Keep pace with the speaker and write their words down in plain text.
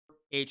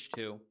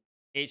H2,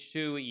 H2,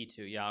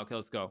 E2. Yeah, okay,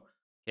 let's go.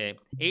 Okay,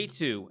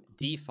 A2,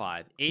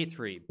 D5,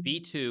 A3,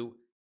 B2,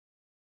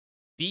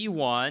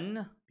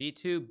 B1,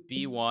 B2,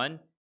 B1,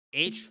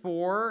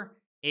 H4,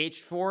 H4,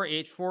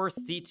 H4,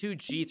 C2,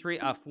 G3,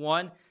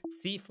 F1,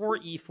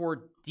 C4,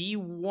 E4,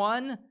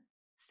 D1,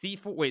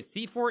 C4, wait,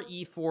 C4,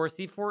 E4,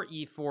 C4, E4,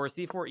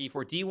 C4, E4,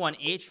 D1,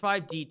 H5,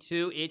 D2,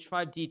 H5,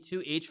 D2,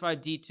 H5,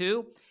 D2,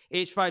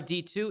 H5,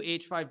 D2,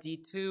 H5,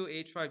 D2,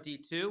 H5,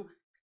 D2,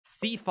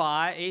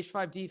 C5, H5,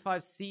 D5,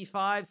 C5,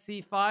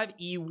 C5,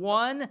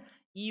 E1,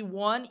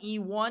 E1,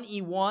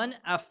 E1, E1,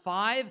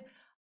 F5,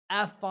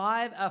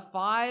 F5,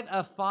 F5,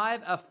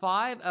 F5,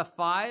 F5,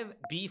 F5,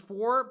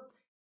 B4,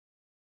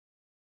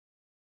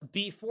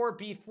 B4,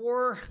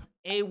 B4,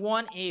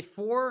 A1,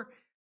 A4,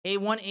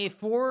 A1,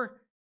 A4,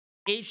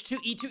 H2,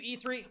 E2,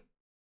 E3.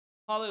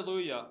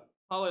 Hallelujah.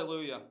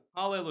 Hallelujah.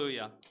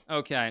 Hallelujah.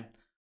 Okay.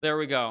 There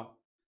we go.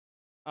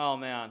 Oh,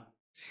 man.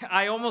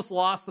 I almost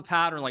lost the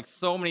pattern like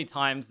so many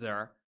times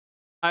there.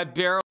 I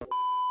barely...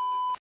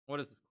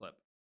 What is this clip?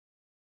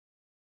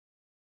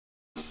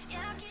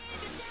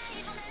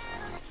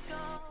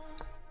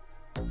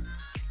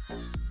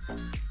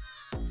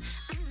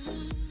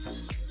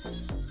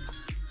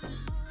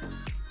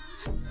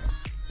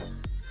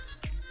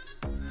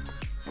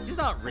 He's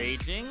not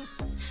raging.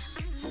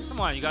 Come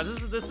on, you guys.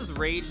 This is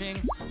raging.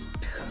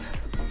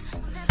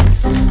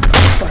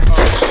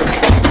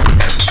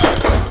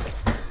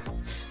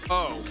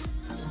 Oh.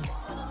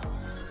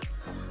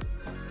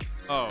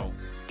 Oh.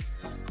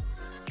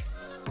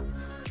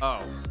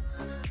 Oh.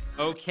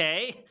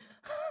 Okay.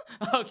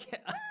 Okay.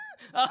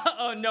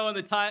 Oh no, in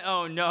the time.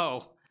 Oh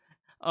no.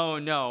 Oh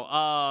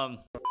no.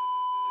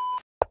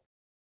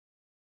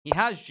 He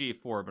has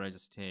G4, but I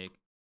just take.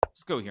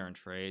 Let's go here and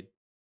trade.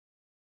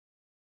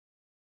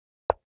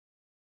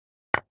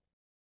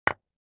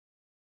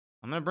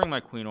 I'm gonna bring my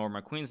queen over.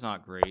 My queen's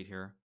not great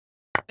here.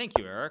 Thank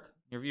you, Eric.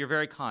 You're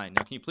very kind.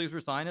 Now, can you please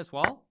resign as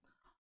well?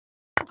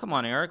 Oh, come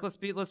on, Eric. Let's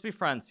be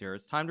friends here.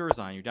 It's time to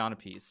resign. You're down a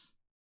piece.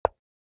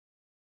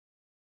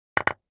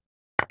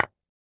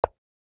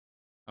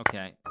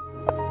 Okay. Oh,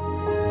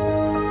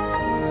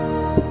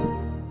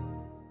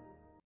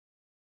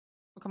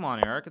 come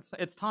on, Eric.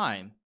 It's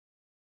time.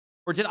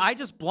 Or did I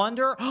just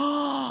blunder?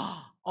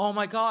 Oh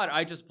my god,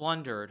 I just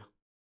blundered.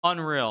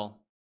 Unreal.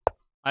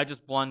 I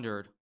just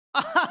blundered.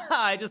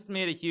 I just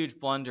made a huge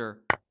blunder.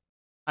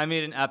 I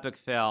made an epic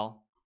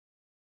fail.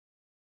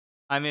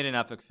 I made an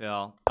epic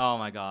fail. Oh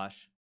my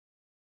gosh.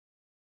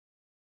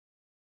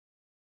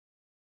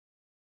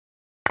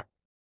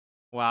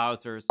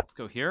 Wowzers. Let's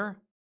go here.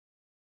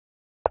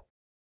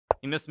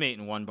 He missed mate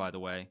in one, by the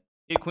way.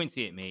 He had queen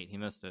c8 mate. He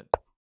missed it.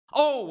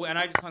 Oh, and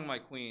I just hung my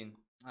queen.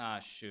 Ah,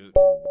 shoot.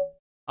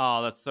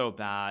 Oh, that's so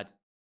bad.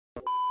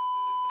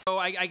 So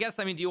I guess,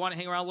 I mean, do you want to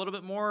hang around a little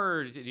bit more,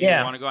 or do you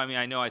want to go? I mean,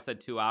 I know I said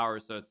 2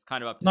 hours, so it's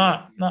kind of up to you.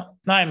 No,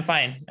 I'm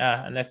fine.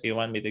 Unless you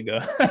want me to go.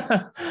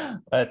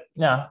 But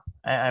no,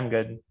 I'm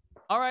good.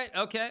 All right.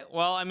 Okay.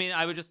 Well, I mean,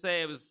 I would just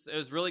say it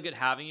was really good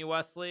having you,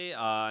 Wesley.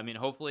 I mean,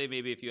 hopefully,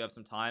 maybe if you have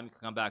some time, you can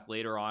come back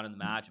later on in the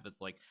match if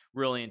it's like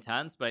really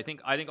intense. But I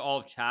think all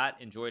of chat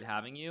enjoyed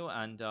having you.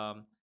 And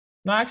no,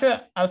 actually,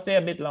 I'll stay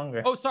a bit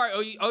longer. Oh,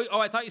 sorry. Oh,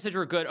 I thought you said you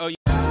were good. Oh, you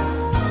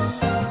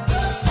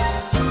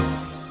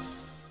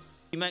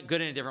meant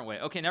good in a different way.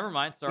 Okay, never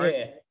mind. Sorry.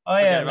 Yeah. Oh,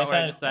 yeah. Forget about what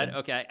I just said.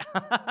 Okay.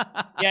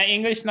 Yeah,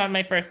 English is not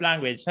my first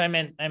language. So I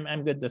mean,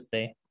 I'm good to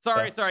stay.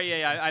 Sorry.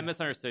 Yeah. I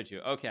misunderstood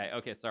you.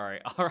 Okay.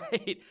 Sorry. All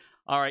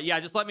right.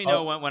 Yeah, just let me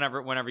know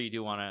whenever you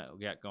do want to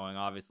get going.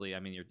 Obviously, I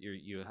mean,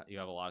 you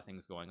have a lot of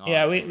things going on.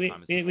 Yeah,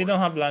 we don't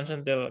have lunch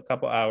until a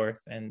couple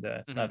hours, and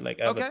it's not like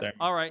okay.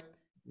 All right.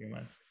 3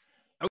 months.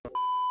 Okay.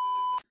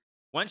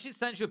 When she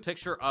sends you a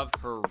picture of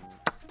her,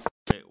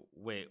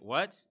 wait,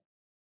 what?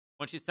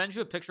 When she sends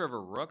you a picture of her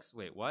rooks,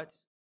 wait, what?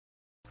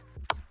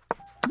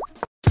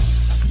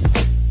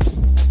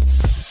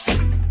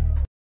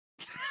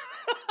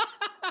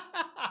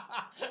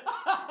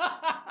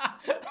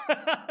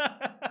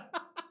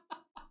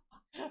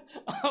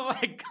 Oh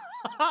my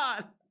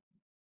god!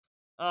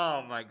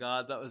 Oh my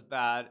god, that was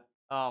bad.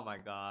 Oh my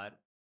god.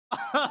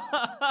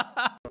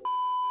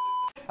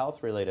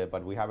 Health related,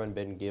 but we haven't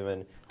been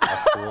given a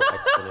full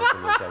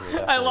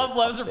explanation. I love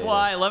Lev's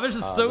reply. Lev is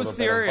just so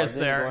serious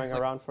there. Going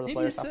around for the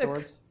players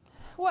afterwards?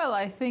 Well,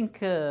 I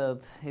think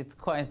it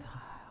quite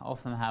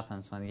often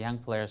happens when young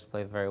players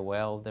play very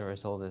well. There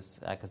is all this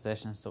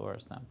accusations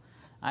towards them.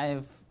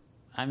 I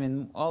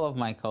mean, all of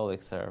my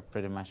colleagues are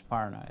pretty much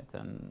paranoid,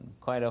 and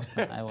quite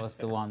often I was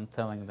the one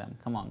telling them,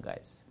 "Come on,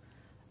 guys."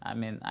 I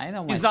mean, I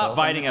know myself. He's not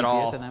biting at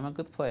all. And I'm a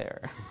good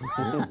player.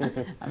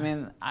 I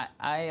mean,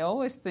 I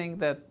always think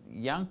that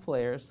young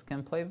players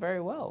can play very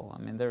well.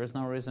 I mean, there is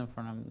no reason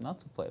for them not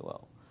to play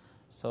well.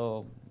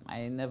 So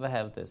I never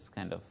have this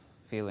kind of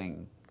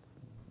feeling.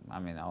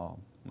 I mean, oh,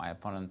 my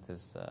opponent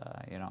is,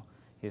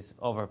 he's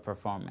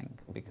overperforming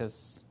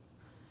because,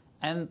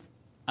 and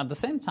at the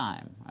same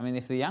time, I mean,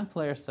 if the young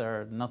players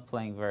are not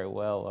playing very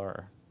well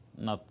or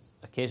not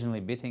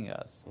occasionally beating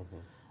us,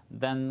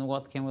 then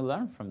what can we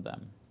learn from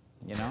them?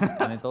 you know,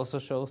 and it also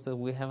shows that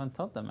we haven't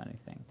taught them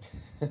anything.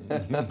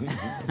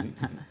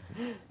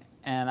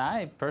 And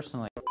I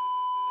personally,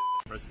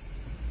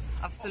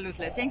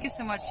 Absolutely. Thank you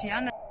so much,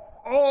 Jan.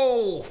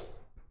 Oh,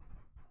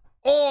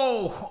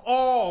 oh,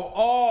 oh,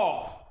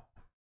 oh,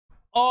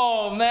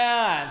 oh,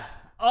 man.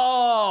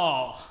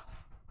 Oh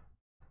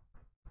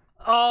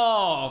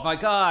my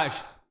gosh.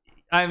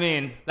 I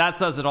mean, that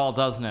says it all,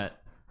 doesn't it?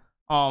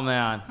 Oh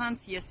man.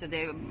 Hans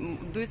yesterday.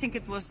 Do you think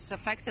it was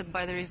affected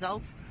by the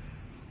result?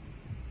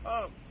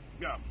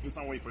 Yeah, in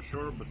some way for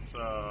sure, but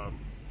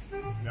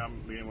yeah,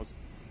 the game was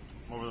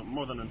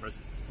more than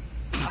impressive.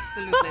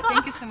 Absolutely.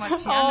 Thank you so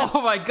much, Jan.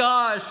 Oh my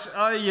gosh.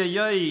 Ay, ay,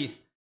 ay.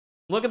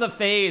 Look at the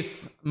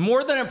face.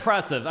 More than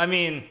impressive. I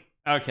mean,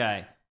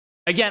 okay.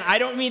 Again, I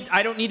don't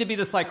need to be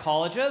the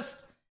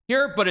psychologist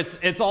here, but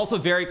it's also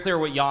very clear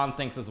what Jan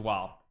thinks as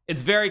well.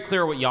 It's very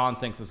clear what Jan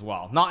thinks as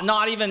well.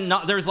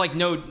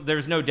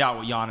 There's no doubt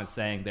what Jan is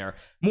saying there.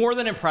 More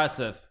than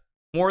impressive.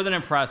 More than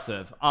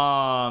impressive.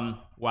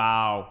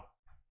 Wow.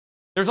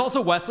 There's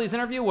also Wesley's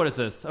interview. What is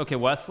this? Okay,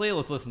 Wesley,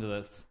 let's listen to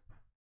this.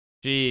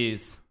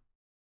 Jeez.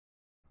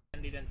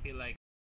 Didn't feel like